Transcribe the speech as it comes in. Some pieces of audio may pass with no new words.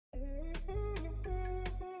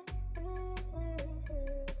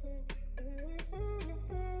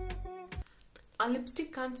A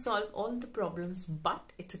lipstick can't solve all the problems,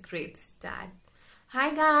 but it's a great start.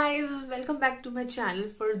 Hi guys, welcome back to my channel.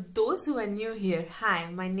 For those who are new here, hi,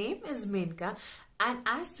 my name is Menka, and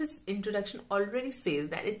as this introduction already says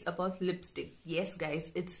that it's about lipstick. Yes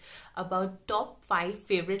guys, it's about top 5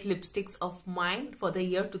 favorite lipsticks of mine for the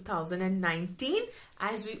year 2019.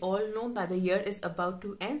 As we all know that the year is about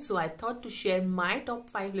to end, so I thought to share my top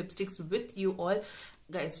 5 lipsticks with you all.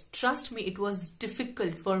 Guys, trust me, it was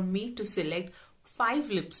difficult for me to select 5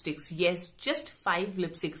 lipsticks. Yes, just 5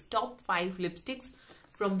 lipsticks, top 5 lipsticks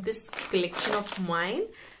from this collection of mine.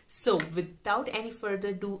 So without any further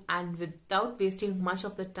ado and without wasting much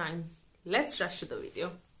of the time, let's rush to the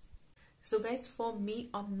video. So guys, for me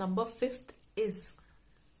on number 5th is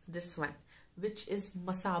this one, which is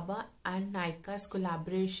Masaba and Nykaa's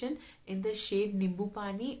collaboration in the shade Nimbu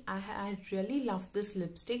Pani. I really love this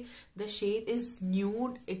lipstick. The shade is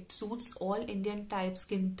nude. It suits all Indian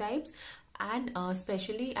skin types. And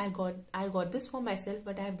especially I got this for myself,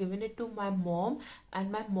 but I have given it to my mom,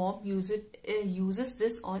 and my mom uses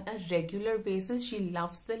this on a regular basis. She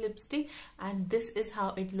loves the lipstick, and this is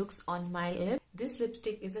how it looks on my lip. This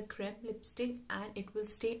lipstick is a creme lipstick, and it will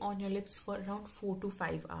stay on your lips for around 4 to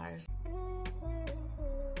 5 hours.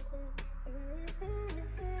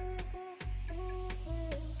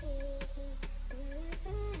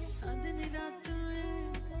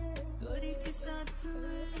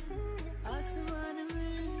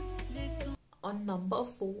 On number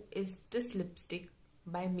 4 is this lipstick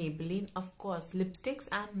by Maybelline. Of course, lipsticks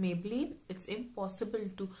and Maybelline, it's impossible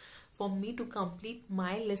for me to complete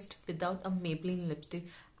my list without a Maybelline lipstick,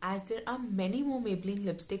 as there are many more Maybelline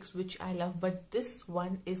lipsticks which I love, but this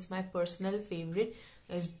one is my personal favorite.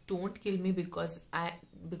 Guys, don't kill me because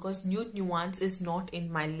Nude Nuance is not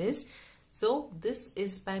in my list. So this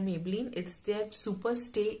is by Maybelline. It's their Super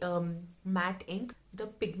Stay matte ink. The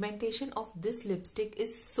pigmentation of this lipstick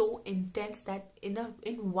is so intense that in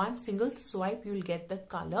one single swipe you'll get the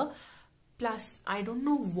color. Plus, I don't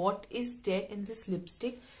know what is there in this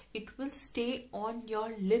lipstick. It will stay on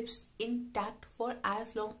your lips intact for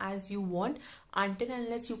as long as you want, until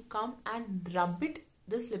unless you come and rub it.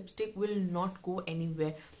 This lipstick will not go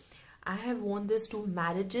anywhere. I have worn this to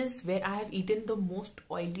marriages where I have eaten the most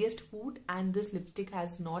oiliest food, and this lipstick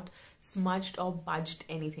has not smudged or budged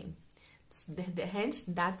anything. Hence,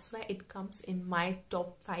 that's why it comes in my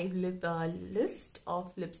top 5 list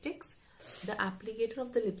of lipsticks. The applicator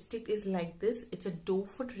of the lipstick is like this. It's a doe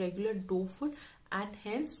foot, regular doe foot, and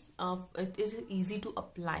hence it is easy to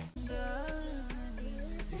apply.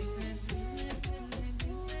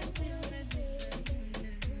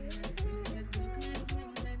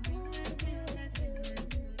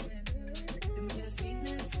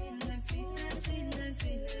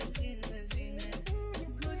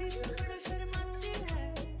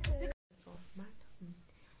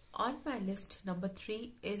 On my list, number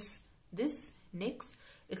 3 is this NYX.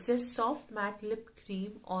 It's a soft matte lip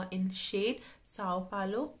cream in shade Sao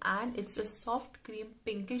Paulo, and it's a soft cream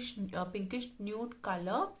pinkish nude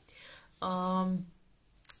color.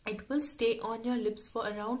 It will stay on your lips for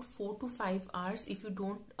around 4 to 5 hours if you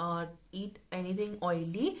don't eat anything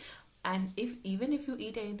oily. And even if you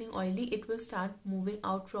eat anything oily, it will start moving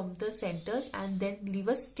out from the centers and then leave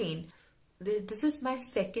a stain. This is my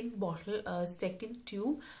second bottle, second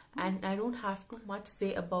tube, and I don't have too much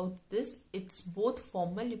say about this. It's both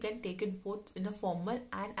formal. You can take it both in a formal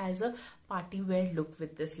and as a party wear look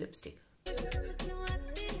with this lipstick.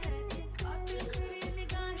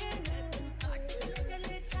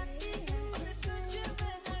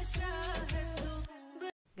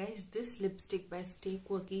 Guys, this lipstick by Stay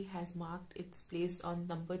Quirky has marked its place on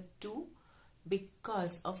number 2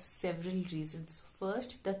 because of several reasons.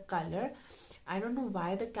 First, the color. I don't know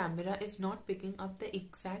why the camera is not picking up the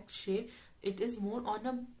exact shade. It is more on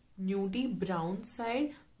a nudie brown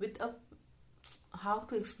side with a, how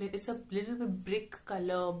to explain, it's a little bit brick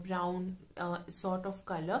color, brown sort of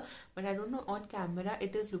color, but I don't know, on camera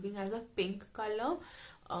it is looking as a pink color.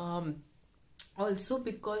 Also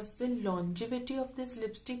because the longevity of this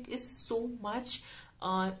lipstick is so much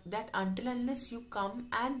that until unless you come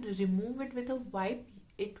and remove it with a wipe,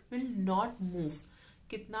 it will not move.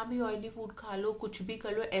 कितना भी oily food खा लो, कुछ भी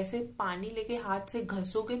कर लो, ऐसे पानी लेके हाथ से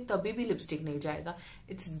घसोगे तभी भी लिपस्टिक नहीं जाएगा.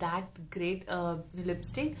 It's that great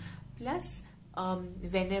lipstick. Plus,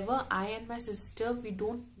 whenever I and my sister, we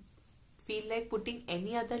don't feel like putting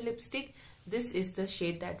any other lipstick, this is the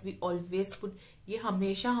shade that we always put. ये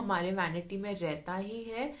हमेशा हमारे vanity में रहता ही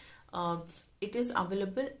है. It is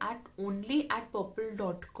available only at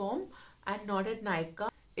purple.com and not at Nykaa.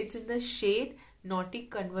 It's in the shade Naughty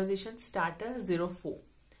Conversation Starter 04.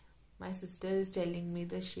 My sister is telling me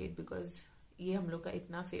the shade because ये हम लोग का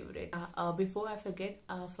इतना favourite. Before I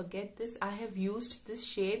forget this, I have used this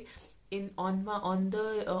shade on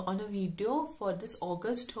a video for this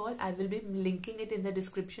August haul. I will be linking it in the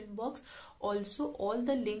description box. Also, all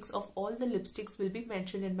the links of all the lipsticks will be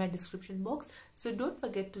mentioned in my description box, so don't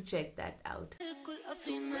forget to check that out.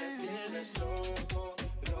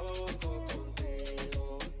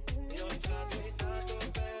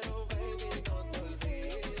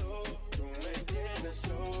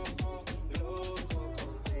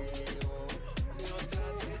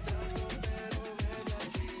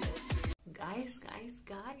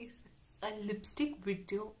 Guys, a lipstick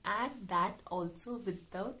video, and that also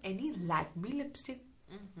without any Lakme lipstick.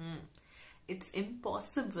 It's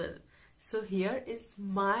impossible. So here is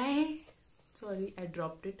my, sorry, I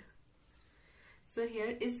dropped it. So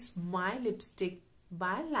here is my lipstick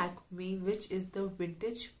by Lakme, which is the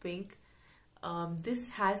vintage pink. This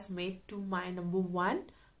has made to my number 1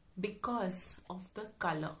 because of the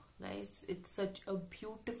color, guys. It's such a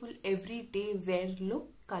beautiful everyday wear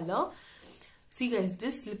look color. See guys,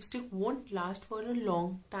 this lipstick won't last for a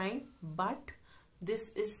long time, but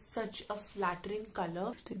this is such a flattering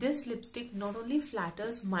color. This lipstick not only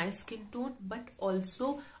flatters my skin tone, but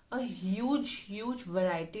also a huge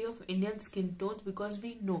variety of Indian skin tones, because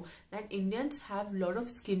we know that Indians have a lot of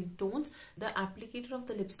skin tones. The applicator of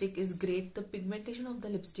the lipstick is great. The pigmentation of the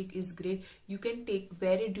lipstick is great. You can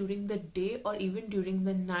wear it during the day or even during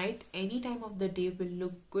the night. Any time of the day will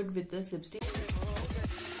look good with this lipstick.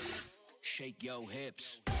 Shake your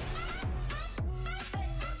hips.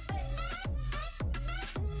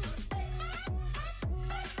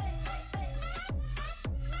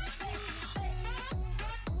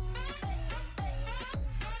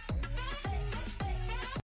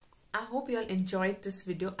 I hope you all enjoyed this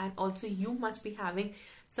video, and also you must be having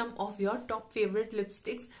some of your top favorite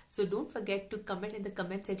lipsticks. So don't forget to comment in the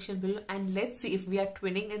comment section below, and let's see if we are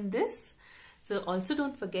twinning in this. So also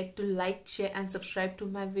don't forget to like, share and subscribe to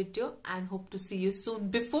my video, and hope to see you soon.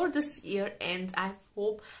 Before this year ends, I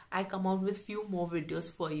hope I come out with few more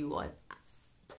videos for you all.